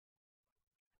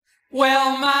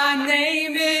Well, my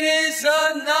name, it is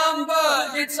a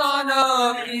number. It's on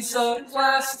a piece of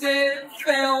plastic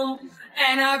film.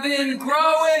 And I've been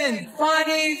growing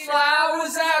funny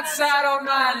flowers outside on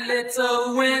my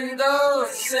little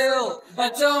windowsill.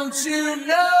 But don't you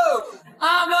know,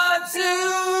 I'm a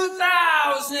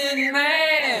 2000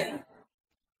 man.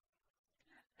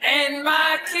 And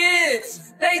my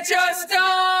kids, they just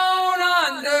don't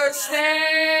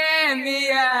understand me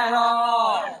at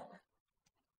all.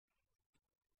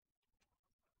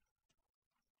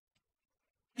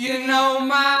 You know,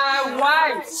 my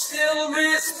wife still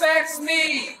respects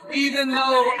me, even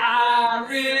though I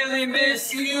really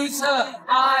misuse her.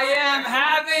 I am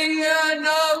having an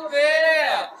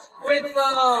affair with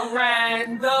a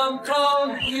random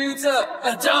computer.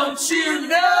 Don't you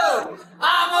know,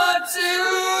 I'm a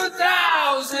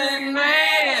 2000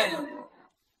 man.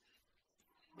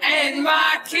 And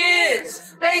my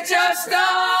kids, they just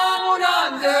don't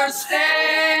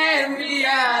understand me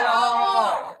at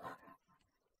all.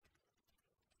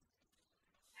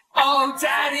 Oh,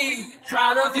 Daddy,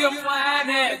 proud of your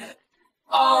planet.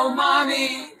 Oh,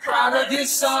 Mommy, proud of your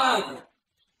son.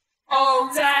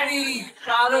 Oh, Daddy,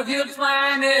 proud of your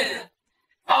planet.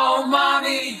 Oh,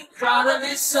 Mommy, proud of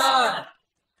your son.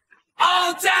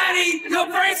 Oh, Daddy, your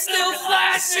brain's still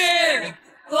flashing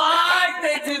like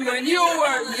they did when you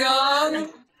were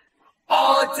young.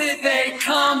 Or did they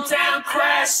come down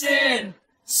crashing,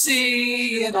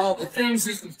 seeing all the things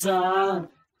that you've done?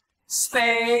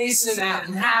 Spacing out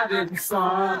and having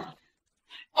fun.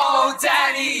 Oh,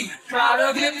 Daddy, proud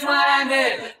of your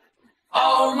planet.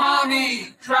 Oh,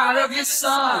 Mommy, proud of your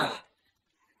son.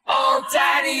 Oh,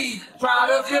 Daddy, proud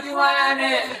of your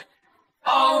planet.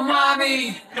 Oh,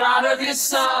 Mommy, proud of your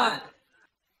son.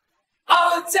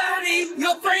 Oh, Daddy,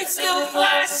 your brain's still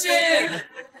flashing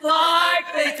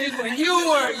like they did when you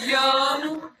were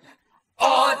young.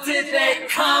 Or did they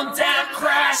come down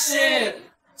crashing,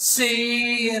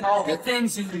 seeing all the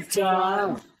things that you've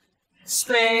done,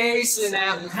 spacing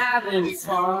out and having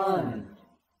fun?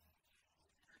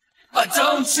 But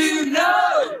don't you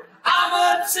know,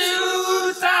 I'm a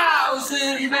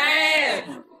 2000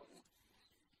 man.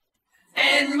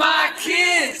 And my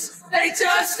kids, they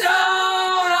just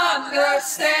don't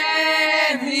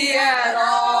understand me at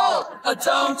all.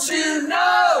 Don't you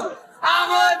know,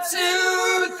 I'm a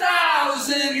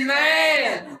 2000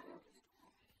 man.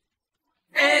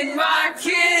 And my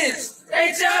kids,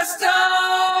 they just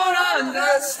don't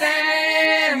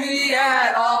understand me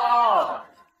at all.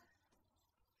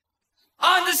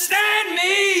 Understand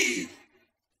me.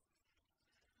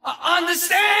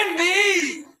 Understand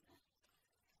me.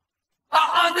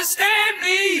 Understand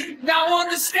me. Now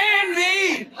understand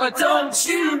me. But don't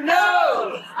you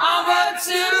know, I'm a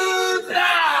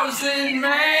 2000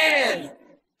 man.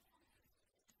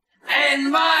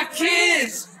 And my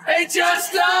kids, they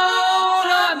just don't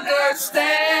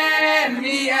understand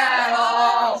me at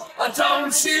all.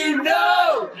 Don't you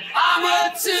know, I'm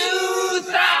a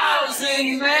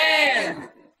 2000 man.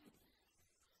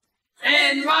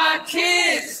 And my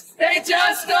kids, they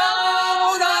just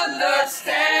don't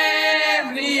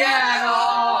understand me at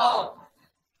all.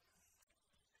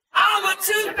 I'm a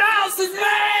 2000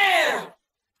 man.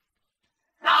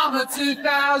 I'm a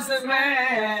 2000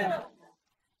 man.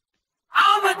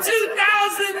 I'm a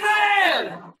 2000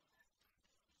 man.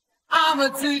 I'm a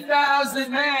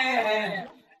 2000 man.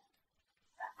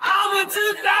 I'm a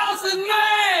 2000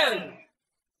 man.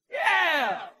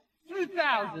 Yeah,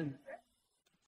 2000.